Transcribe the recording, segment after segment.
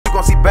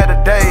gon' see better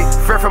days.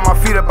 Fresh from my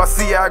feet up, I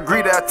see her, I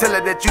greet her, I tell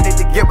her that you need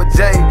to get with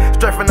Jay.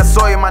 Straight from the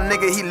soil, my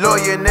nigga, he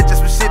loyal, and that's just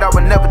some shit I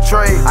would never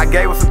trade. I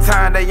gave her some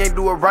time, they ain't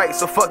do it right,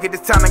 so fuck it,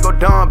 it's time to go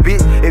dumb,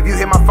 bitch. If you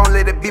hit my phone,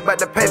 let it beep out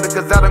the paper,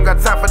 cause I don't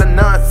got time for the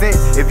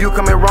nonsense. If you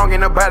coming wrong,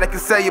 ain't nobody can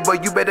say it,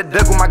 but you better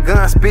duck with my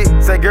gun spit.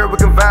 Say, girl, we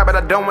can vibe, but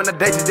I don't wanna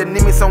date you, just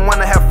need me someone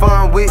to have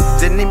fun with.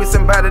 Just need me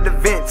somebody to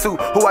vent to,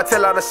 who I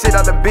tell all the shit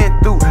I done been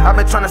through. I've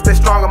been trying to stay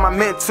strong on my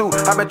mental,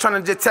 I've been trying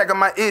to just tackle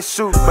my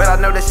issues, but I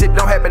know that shit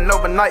don't happen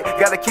overnight.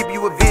 Gotta keep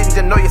you a vision,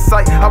 just know your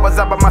sight. I was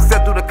out by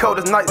myself through the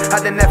coldest nights,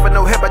 I didn't ask for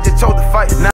no help, I just chose to fight. Now